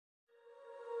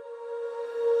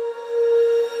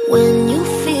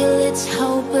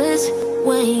helpless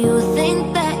when you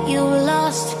think that you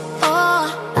lost.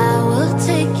 Oh, I will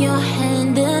take your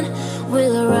hand and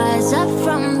we'll rise up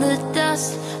from the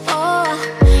dust. Oh,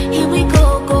 here we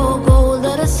go, go, go,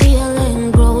 let us heal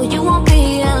and grow. You won't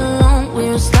be alone,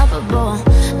 we're unstoppable.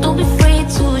 Don't be afraid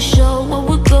to show what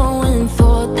we're going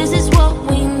for. This is what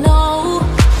we know.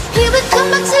 Here we come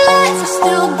back to life, we're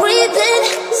still breathing.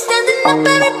 Standing up,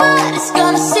 everybody's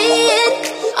gonna see it.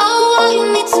 Oh, all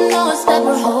you need to know is that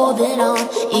we're holding on.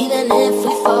 Even if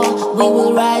we fall, we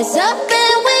will rise up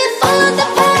and we follow the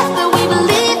path that we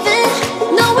believe in.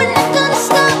 No, we're not gonna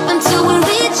stop until we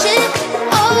reach it.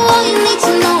 Oh, all you need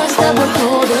to know is that we're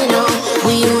holding on.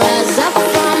 We rise up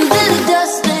from the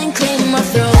dust and claim our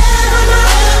throne.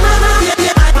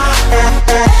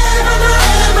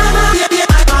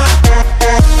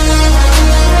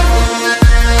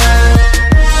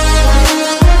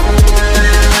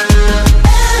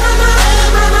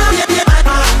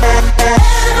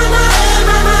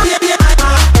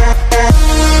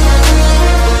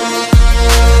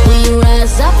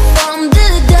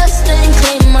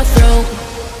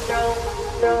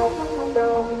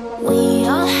 We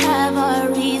all have our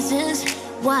reasons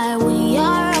why we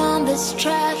are on this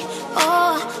track.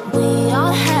 Oh, we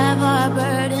all have our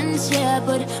burdens, yeah,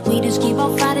 but we just keep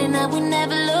on fighting and we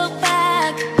never look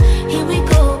back. Here we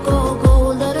go, go, go,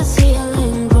 let us heal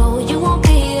and grow. You won't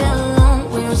be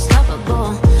alone, we're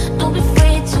unstoppable. Don't be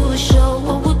afraid to show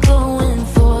what we're going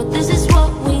for. This is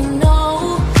what we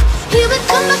know. Here we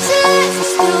come back to life,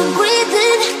 we're still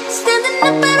breathing. Standing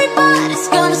up, everybody's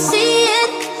gonna see it.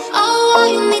 Oh, all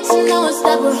you need to know is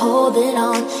that we're holding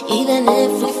on. Even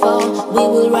if we fall, we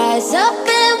will rise up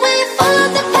and we follow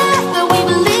the path that we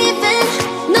believe in.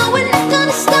 No, we're not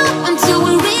gonna stop until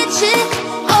we reach it.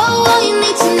 Oh, all you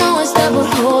need to know is that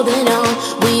we're holding on.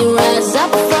 We rise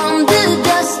up from the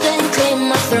dust and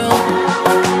claim our throne.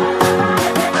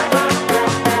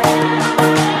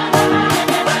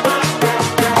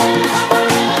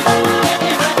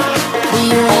 We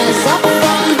rise up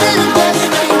from the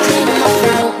dust and claim our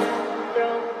throne.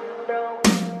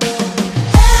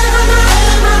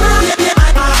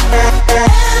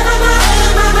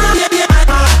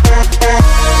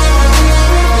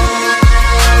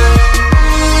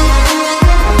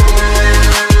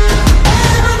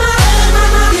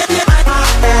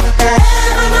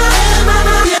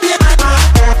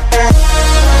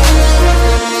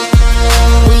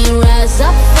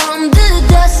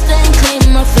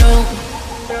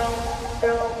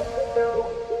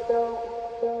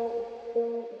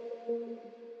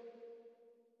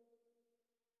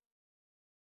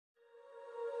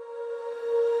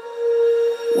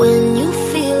 When you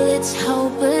feel it's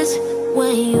hopeless,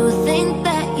 when you think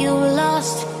that you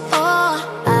lost, oh,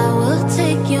 I will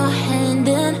take your hand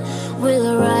and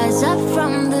we'll rise up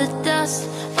from the dust.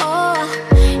 Oh,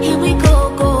 here we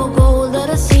go, go, go, let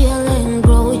us heal and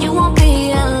grow. You won't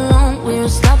be alone, we're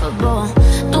unstoppable.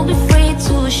 Don't be afraid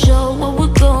to show what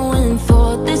we're going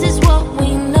for. This is what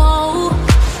we know.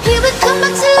 Here we come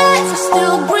back to life, we're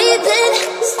still breathing.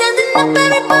 Standing up,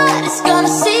 everybody's gonna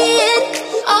see it.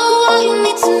 Oh, all you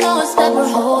need to know is that we're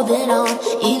holding on.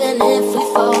 Even if we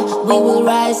fall, we will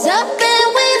rise up and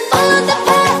we follow the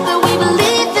path that we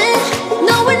believe in.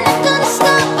 No, we're not gonna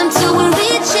stop until we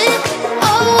reach it.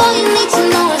 Oh, all you need to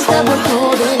know is that we're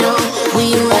holding on. We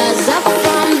rise up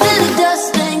from the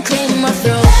dust and claim our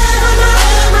throne.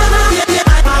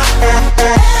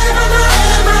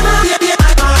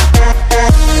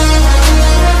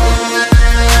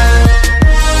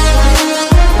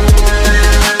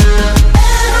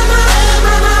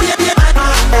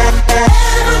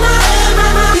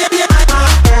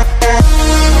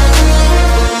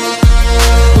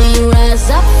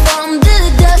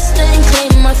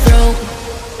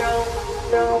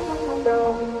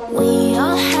 We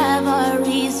all have our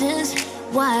reasons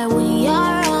why we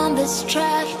are on this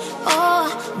track. Oh,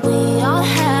 we all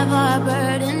have our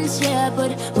burdens, yeah,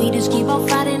 but we just keep on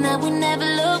fighting and we never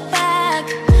look back.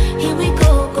 Here we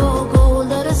go, go, go,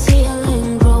 let us heal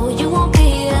and grow. You won't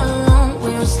be alone,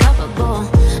 we're unstoppable.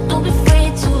 Don't be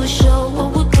afraid to show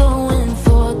what we're going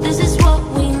for. This is what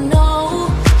we know.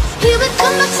 Here we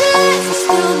come back to life, we're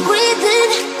still breathing.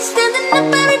 Standing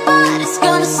up, everybody's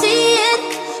gonna see it.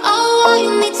 Oh, all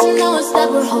you need to know is that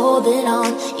we're holding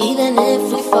on. Even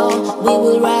if we fall, we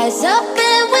will rise up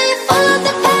and we follow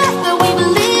the path that we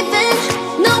believe in.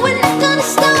 No, we're not gonna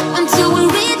stop until we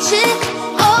reach it.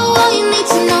 Oh, all you need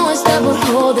to know is that we're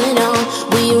holding on.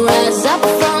 We rise up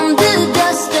from the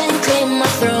dust and claim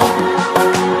our throne.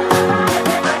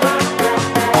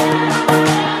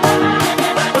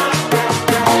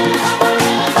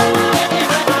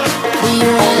 We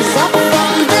rise up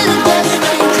from the dust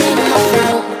and claim our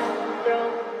throne.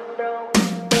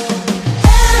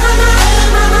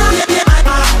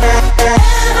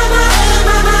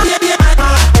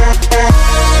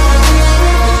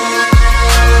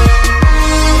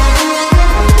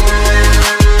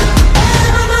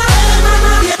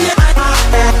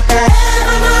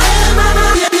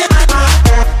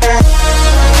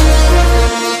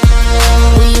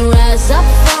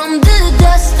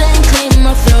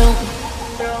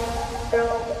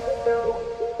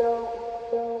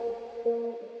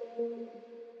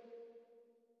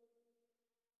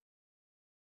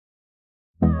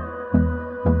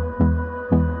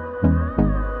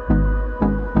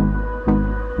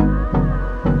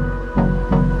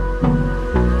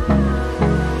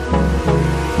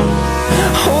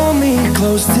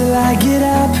 goes till I get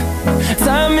up.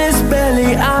 Time is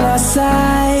barely on our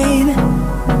side.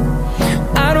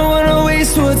 I don't wanna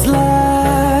waste what's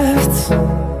left.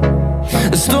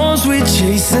 The storms we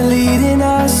chase are leading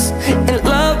us, and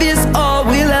love is all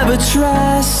we'll ever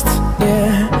trust.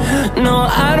 Yeah, no,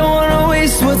 I don't wanna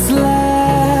waste what's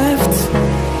left.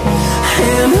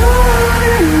 And on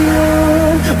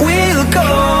we'll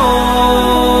go,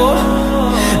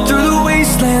 through the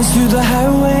wastelands, through the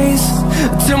highways,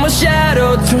 till my shadow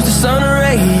turns to sun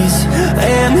rays.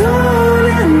 And on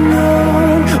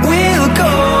we'll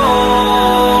go,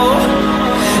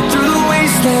 through the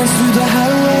wastelands, through the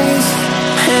highways,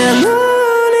 and on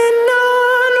we'll go.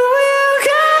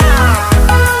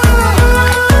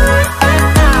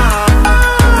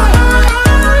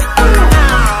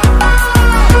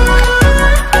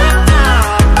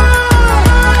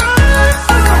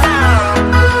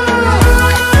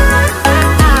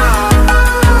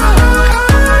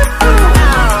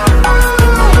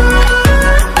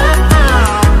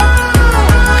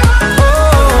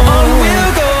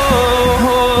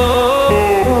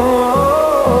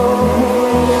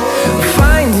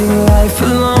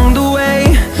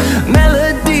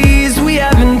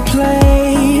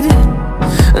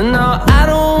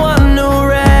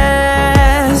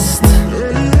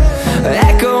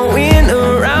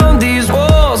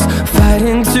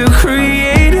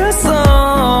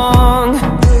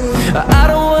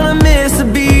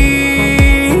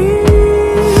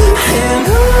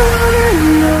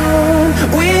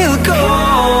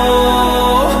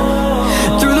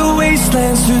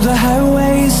 Through the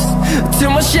highways,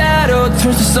 till my shadow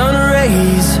turns to sun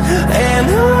rays. And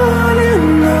on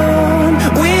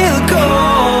we'll go,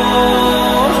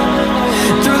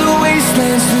 through the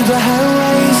wastelands, through the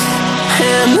highways,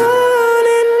 and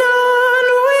on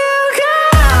we'll go.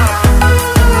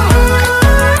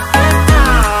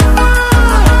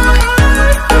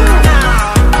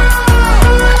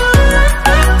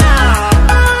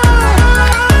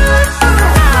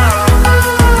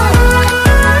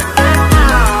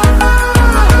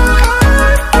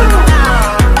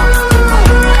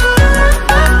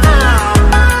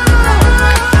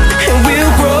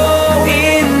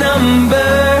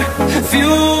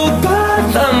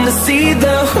 See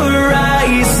the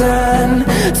horizon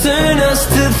turn us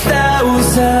to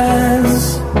thousands,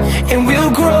 and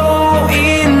we'll grow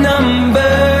in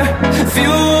number,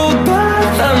 fueled by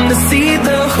them to see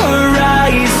the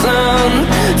horizon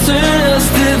turn us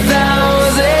to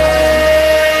thousands.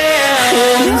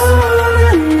 And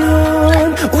on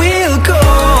we'll go,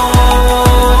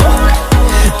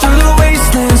 through the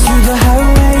wastelands, through the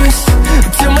highways,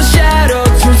 till my shadow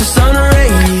turns to sun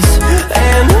rays.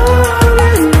 And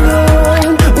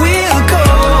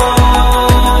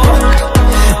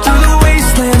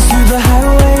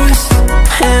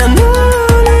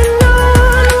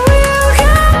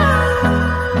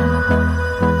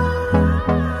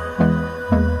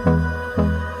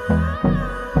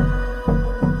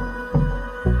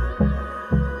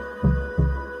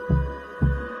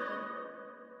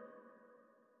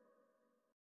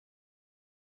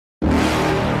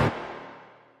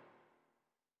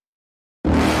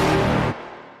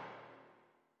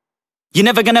you're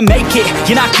never gonna make it,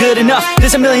 you're not good enough.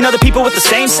 There's a million other people with the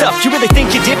same stuff. You really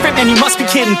think you're different? Man, you must be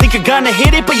kidding. Think you're gonna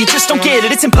hit it, but you just don't get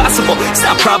it. It's impossible, it's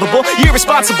not probable, you're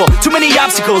irresponsible. Too many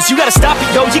obstacles, you gotta stop it,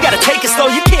 yo. You gotta take it slow,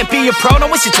 you can't be a pro.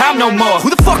 Don't waste your time no more. Who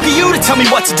the fuck are you to tell me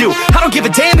what to do? I don't give a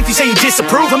damn if you say you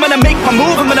disapprove. I'm gonna make my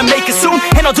move, I'm gonna make it soon,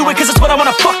 and I'll do it cause it's what I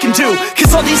wanna fucking do.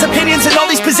 Cause all these opinions and all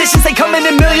these positions, they come in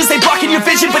millions, they blocking your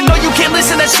vision. But no, you can't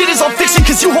listen, that shit is all fiction.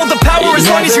 Cause you hold the power as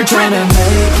long as you're dreaming.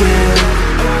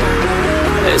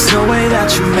 There's no way that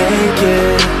you make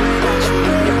it,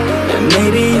 and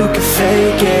maybe you can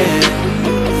fake it,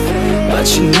 but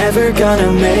you're never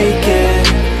gonna make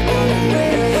it.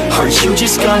 Are you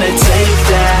just gonna take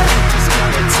that?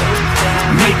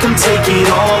 Make them take it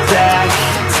all back.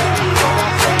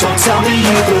 Don't tell me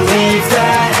you believe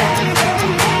that.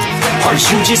 Are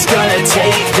you just gonna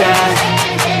take that?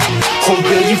 Or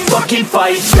will you fucking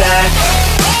fight back?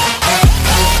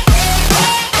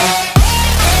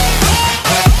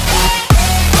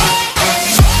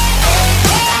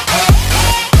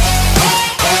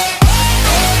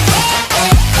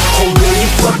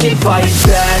 Fight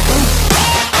back.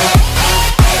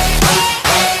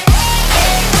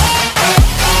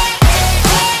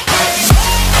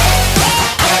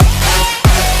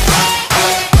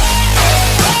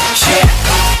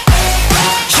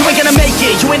 You ain't gonna make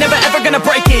it, you ain't never ever gonna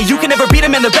break it. You can never beat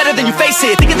them and they're better than you face.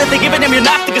 face it. Thinking that they give a damn, you're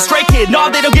not thinking straight, kid. No,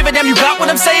 they don't give a damn, you got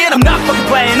what I'm saying? I'm not fucking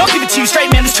playing, I'll give it to you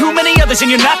straight, man. There's too many others and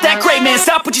you're not that great, man.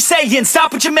 Stop what you're saying,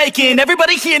 stop what you're making.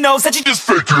 Everybody here knows that you just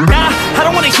faking. Nah, I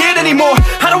don't wanna hear it anymore,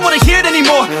 I don't wanna hear it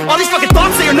anymore. All these fucking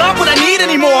thoughts, they are not what I need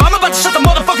anymore. I'm about to shut the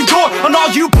motherfucking door on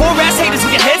all you poor ass haters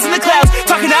with your heads in the clouds,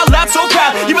 talking out loud so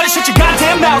proud. You better shut your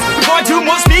goddamn mouth before I do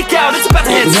more speak out. It's about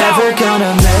to head south. Never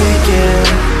gonna make it.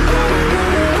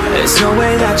 There's no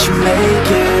way that you make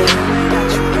it.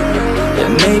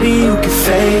 And maybe you can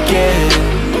fake it,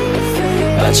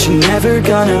 but you're never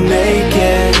gonna make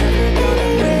it.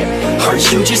 Are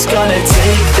you just gonna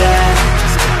take that?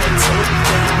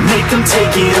 Make them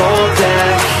take it all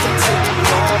back.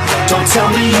 Don't tell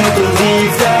me you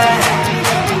believe that.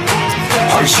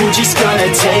 Are you just gonna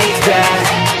take that?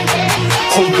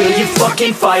 Or will you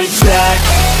fucking fight back?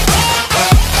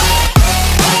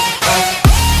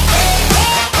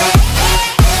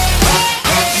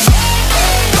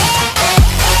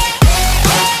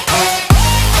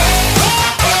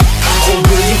 Or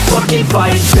will you fucking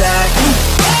fight back?